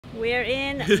We're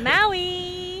in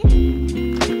Maui!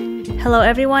 Hello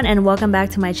everyone and welcome back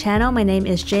to my channel. My name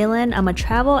is JLINHH. I'm a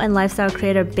travel and lifestyle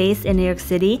creator based in New York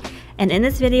City. And in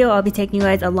this video, I'll be taking you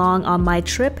guys along on my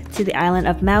trip to the island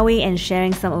of Maui and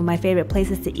sharing some of my favorite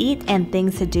places to eat and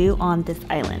things to do on this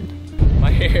island.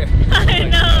 My hair. I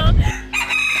know!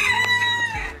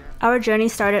 Our journey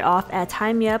started off at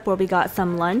Time Yup where we got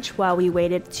some lunch while we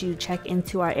waited to check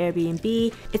into our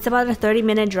Airbnb. It's about a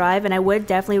 30-minute drive and I would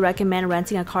definitely recommend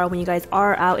renting a car when you guys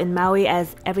are out in Maui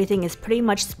as everything is pretty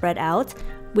much spread out.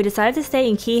 We decided to stay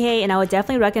in Kihei and I would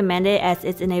definitely recommend it as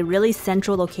it's in a really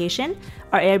central location.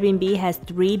 Our Airbnb has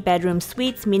 3 bedroom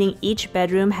suites, meaning each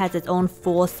bedroom has its own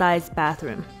full-size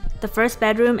bathroom. The first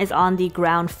bedroom is on the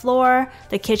ground floor.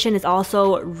 The kitchen is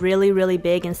also really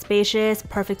big and spacious,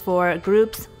 perfect for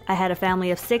groups. I had a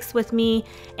family of 6 with me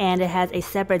and it has a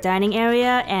separate dining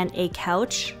area and a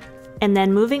couch. And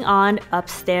then moving on,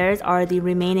 upstairs are the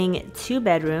remaining 2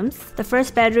 bedrooms. The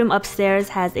first bedroom upstairs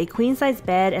has a queen-size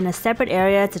bed and a separate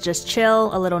area to just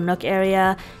chill, a little nook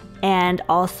area, and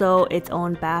also its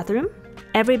own bathroom.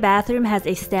 Every bathroom has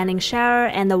a standing shower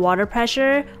and the water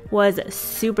pressure was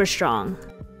super strong.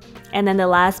 And then the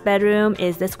last bedroom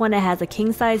is this one that has a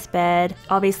king-size bed,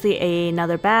 obviously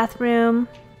another bathroom.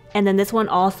 And then this one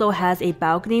also has a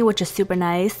balcony, which is super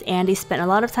nice. Andy spent a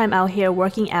lot of time out here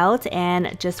working out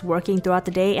and just working throughout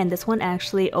the day, and this one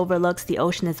actually overlooks the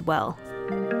ocean as well.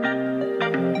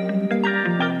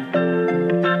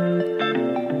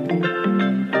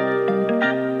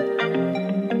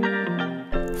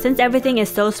 Since everything is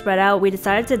so spread out, we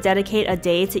decided to dedicate a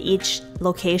day to each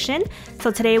location.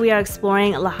 So today we are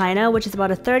exploring Lahaina, which is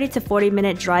about a 30 to 40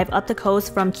 minute drive up the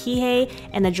coast from Kihei,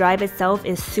 and the drive itself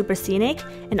is super scenic.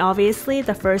 And obviously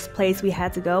the first place we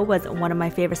had to go was one of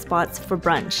my favorite spots for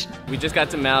brunch. We just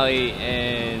got to Maui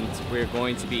and we're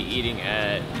going to be eating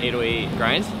at 808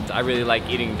 Grindz. I really like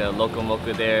eating the local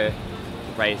mocha there,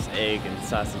 rice, egg, and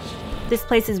sausage. This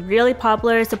place is really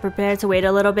popular, so prepare to wait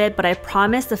a little bit, but I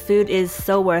promise the food is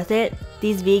so worth it.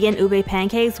 These vegan ube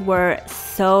pancakes were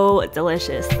so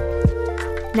delicious.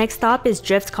 Next stop is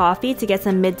Drift Coffee to get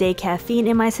some midday caffeine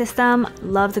in my system.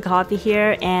 Love the coffee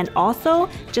here, and also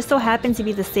just so happened to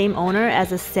be the same owner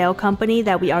as a sail company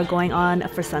that we are going on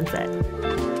for sunset.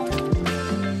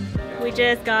 We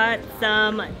just got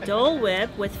some Dole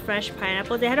Whip with fresh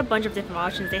pineapples. They had a bunch of different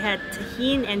options. They had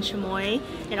tahini and chamoy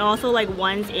and also like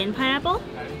ones in pineapple.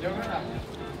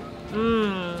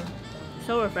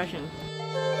 So refreshing.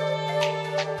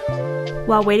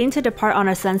 While waiting to depart on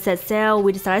our sunset sail,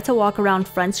 we decided to walk around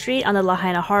Front Street on the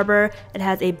Lahaina Harbour. It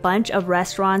has a bunch of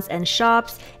restaurants and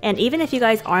shops, and even if you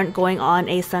guys aren't going on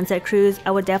a sunset cruise,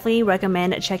 I would definitely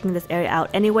recommend checking this area out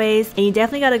anyways. And you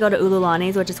definitely gotta go to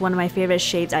Ululani's, which is one of my favorite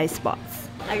shaved ice spots.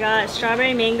 I got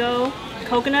strawberry mango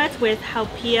coconut with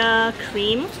haupia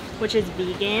cream, which is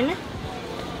vegan.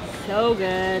 So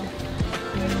good.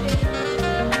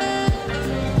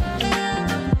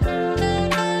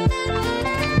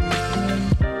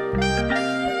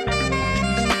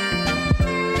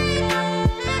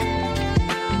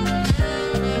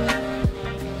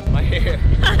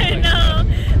 I know!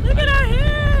 Look at our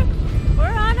hair! We're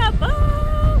on a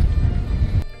boat!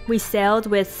 We sailed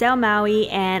with Sail Maui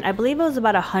and I believe it was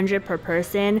about 100 per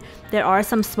person. There are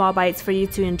some small bites for you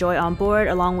to enjoy on board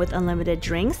along with unlimited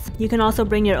drinks. You can also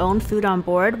bring your own food on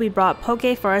board. We brought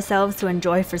poke for ourselves to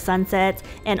enjoy for sunset,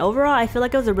 and overall I feel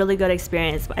like it was a really good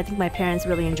experience. I think my parents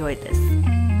really enjoyed this.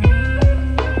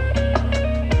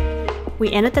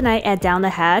 We ended the night at Down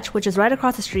the Hatch, which is right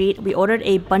across the street. We ordered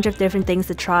a bunch of different things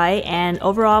to try, and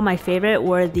overall my favorite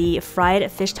were the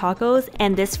fried fish tacos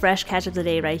and this fresh catch of the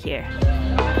day right here.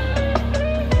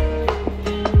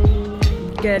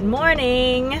 Good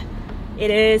morning!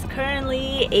 It is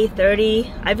currently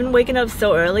 8:30. I've been waking up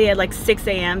so early at like 6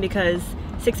 a.m. because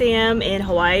 6 a.m. in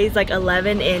Hawaii is like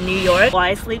 11 in New York. Well,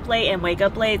 I sleep late and wake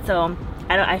up late, so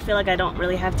I feel like I don't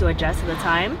really have to adjust to the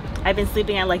time. I've been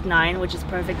sleeping at like 9, which is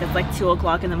perfect. That's like 2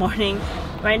 o'clock in the morning.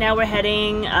 Right now we're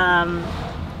heading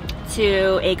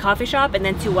to a coffee shop and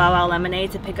then to Wailua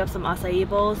Lemonade to pick up some acai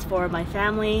bowls for my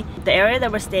family. The area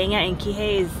that we're staying at in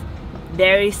Kihei is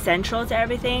very central to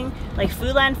everything. Like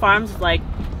Foodland Farms is like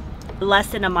less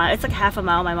than a mile. It's like half a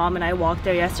mile. My mom and I walked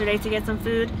there yesterday to get some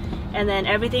food. And then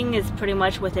everything is pretty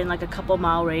much within like a couple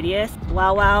mile radius.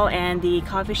 Wow and the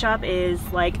coffee shop is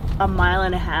like a mile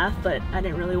and a half, but I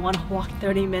didn't really want to walk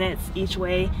 30 minutes each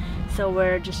way. So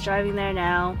we're just driving there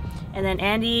now. And then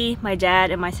Andy, my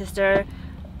dad, and my sister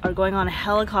are going on a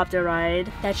helicopter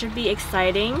ride. That should be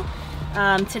exciting.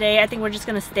 Today I think we're just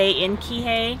gonna stay in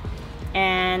Kihei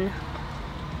and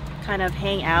kind of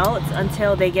hang out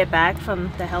until they get back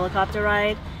from the helicopter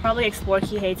ride. Probably explore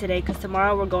Kihei today because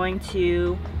tomorrow we're going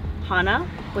to Hana,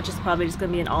 which is probably just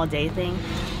gonna be an all-day thing.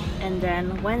 And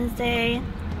then Wednesday,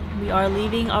 we are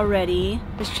leaving already.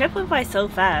 This trip went by so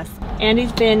fast.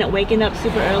 Andy's been waking up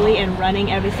super early and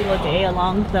running every single day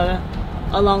along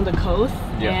the coast.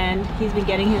 Yeah. And he's been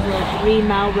getting his little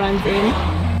 3-mile runs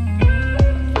in.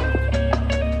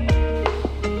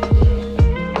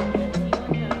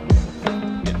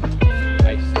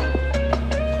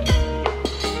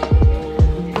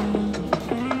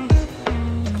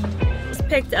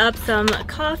 Picked up some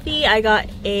coffee. I got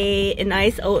an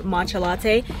iced oat matcha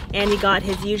latte, and he got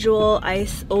his usual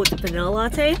iced oat vanilla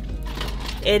latte.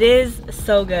 It is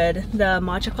so good, the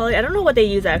matcha quality. I don't know what they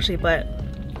use actually, but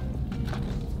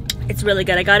it's really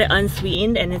good. I got it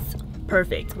unsweetened and it's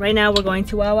perfect. Right now we're going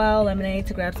to Wailua Lemonade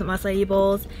to grab some acai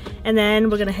bowls, and then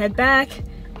we're gonna head back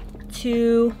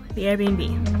to the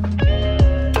Airbnb.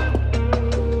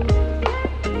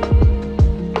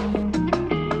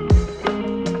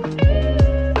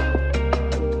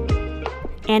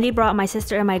 Andy brought my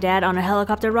sister and my dad on a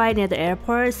helicopter ride near the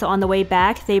airport, so on the way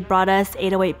back they brought us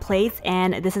 808 plates,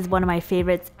 and this is one of my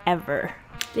favorites ever.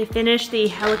 They finished the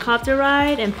helicopter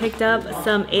ride and picked up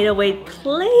some 808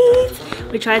 plates.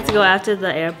 We tried to go after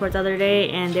the airport the other day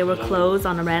and they were closed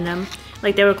on a random,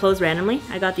 like they were closed randomly.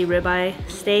 I got the ribeye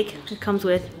steak. It comes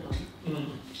with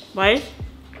rice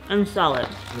and salad.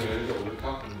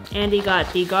 Andy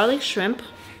got the garlic shrimp.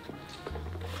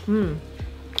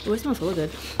 Oh, it smells so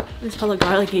good. It's hella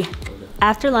garlicky.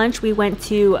 After lunch, we went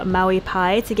to Maui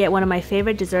Pie to get one of my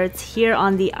favorite desserts here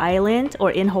on the island, or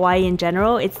in Hawaii in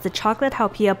general. It's the chocolate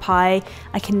haupia pie.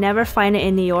 I can never find it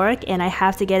in New York, and I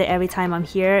have to get it every time I'm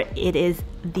here. It is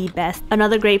the best.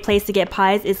 Another great place to get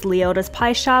pies is Leoda's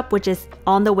Pie Shop, which is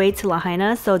on the way to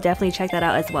Lahaina, so definitely check that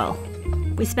out as well.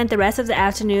 We spent the rest of the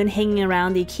afternoon hanging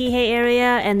around the Kihei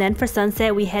area, and then for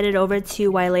sunset we headed over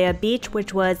to Wailea Beach,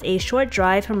 which was a short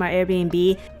drive from our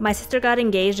Airbnb. My sister got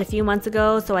engaged a few months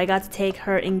ago, so I got to take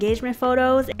her engagement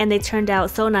photos, and they turned out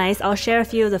so nice. I'll share a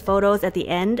few of the photos at the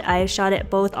end. I shot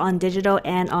it both on digital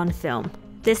and on film.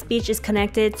 This beach is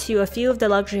connected to a few of the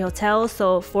luxury hotels,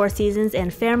 so Four Seasons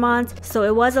and Fairmont, so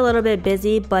it was a little bit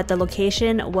busy, but the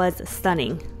location was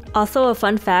stunning. Also, a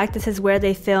fun fact, this is where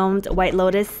they filmed White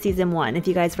Lotus Season 1, if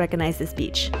you guys recognize this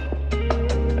beach.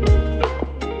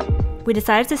 We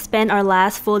decided to spend our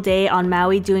last full day on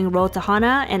Maui doing Road to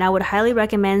Hana, and I would highly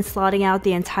recommend slotting out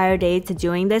the entire day to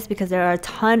doing this because there are a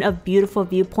ton of beautiful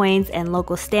viewpoints and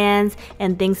local stands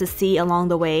and things to see along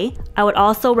the way. I would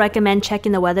also recommend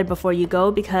checking the weather before you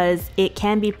go because it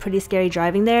can be pretty scary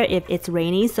driving there if it's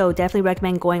rainy, so definitely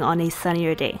recommend going on a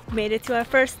sunnier day. Made it to our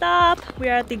first stop. We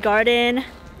are at the garden,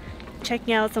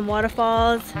 checking out some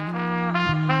waterfalls.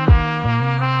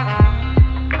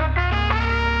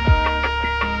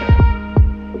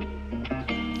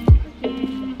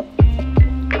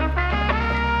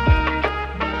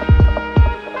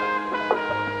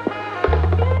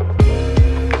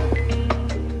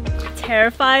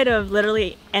 Terrified of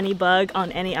literally any bug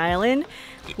on any island.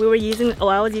 I was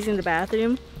using the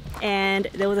bathroom and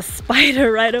there was a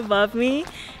spider right above me.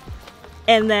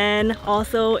 And then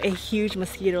also a huge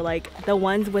mosquito, like the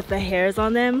ones with the hairs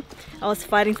on them. I was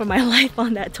fighting for my life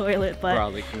on that toilet,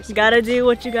 but you gotta do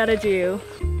what you gotta do.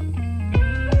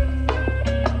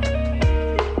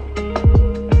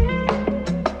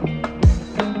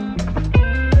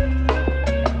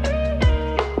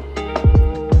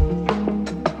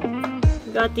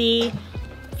 We got the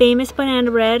famous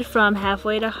banana bread from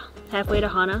halfway to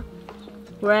Hana.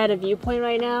 We're at a viewpoint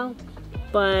right now,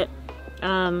 but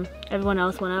everyone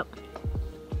else went up.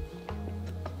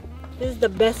 This is the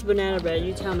best banana bread,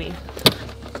 you tell me.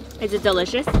 Is it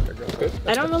delicious?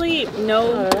 I don't really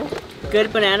know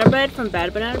good banana bread from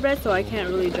bad banana bread, so I can't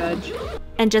really judge.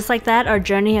 And just like that, our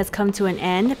journey has come to an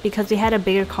end. Because we had a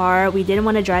bigger car, we didn't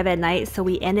want to drive at night, so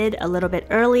we ended a little bit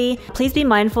early. Please be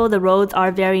mindful, the roads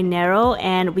are very narrow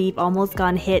and we've almost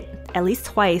gotten hit at least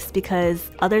twice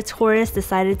because other tourists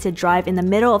decided to drive in the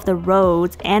middle of the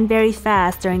roads and very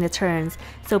fast during the turns.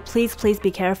 So please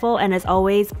be careful, and as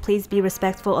always, please be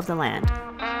respectful of the land.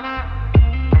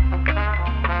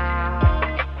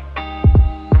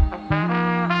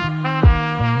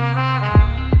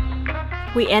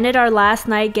 We ended our last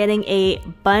night getting a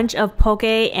bunch of poke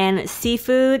and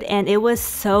seafood, and it was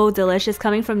so delicious.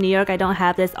 Coming from New York, I don't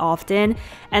have this often.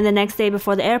 And the next day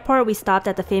before the airport, we stopped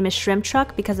at the famous shrimp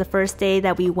truck because the first day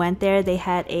that we went there, they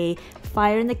had a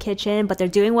fire in the kitchen, but they're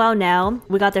doing well now.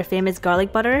 We got their famous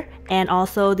garlic butter and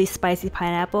also the spicy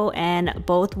pineapple, and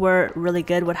both were really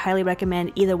good. Would highly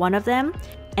recommend either one of them.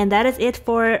 And that is it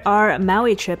for our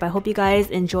Maui trip. I hope you guys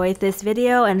enjoyed this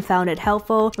video and found it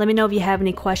helpful. Let me know if you have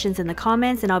any questions in the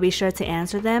comments and I'll be sure to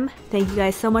answer them. Thank you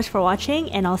guys so much for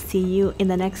watching, and I'll see you in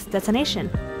the next destination.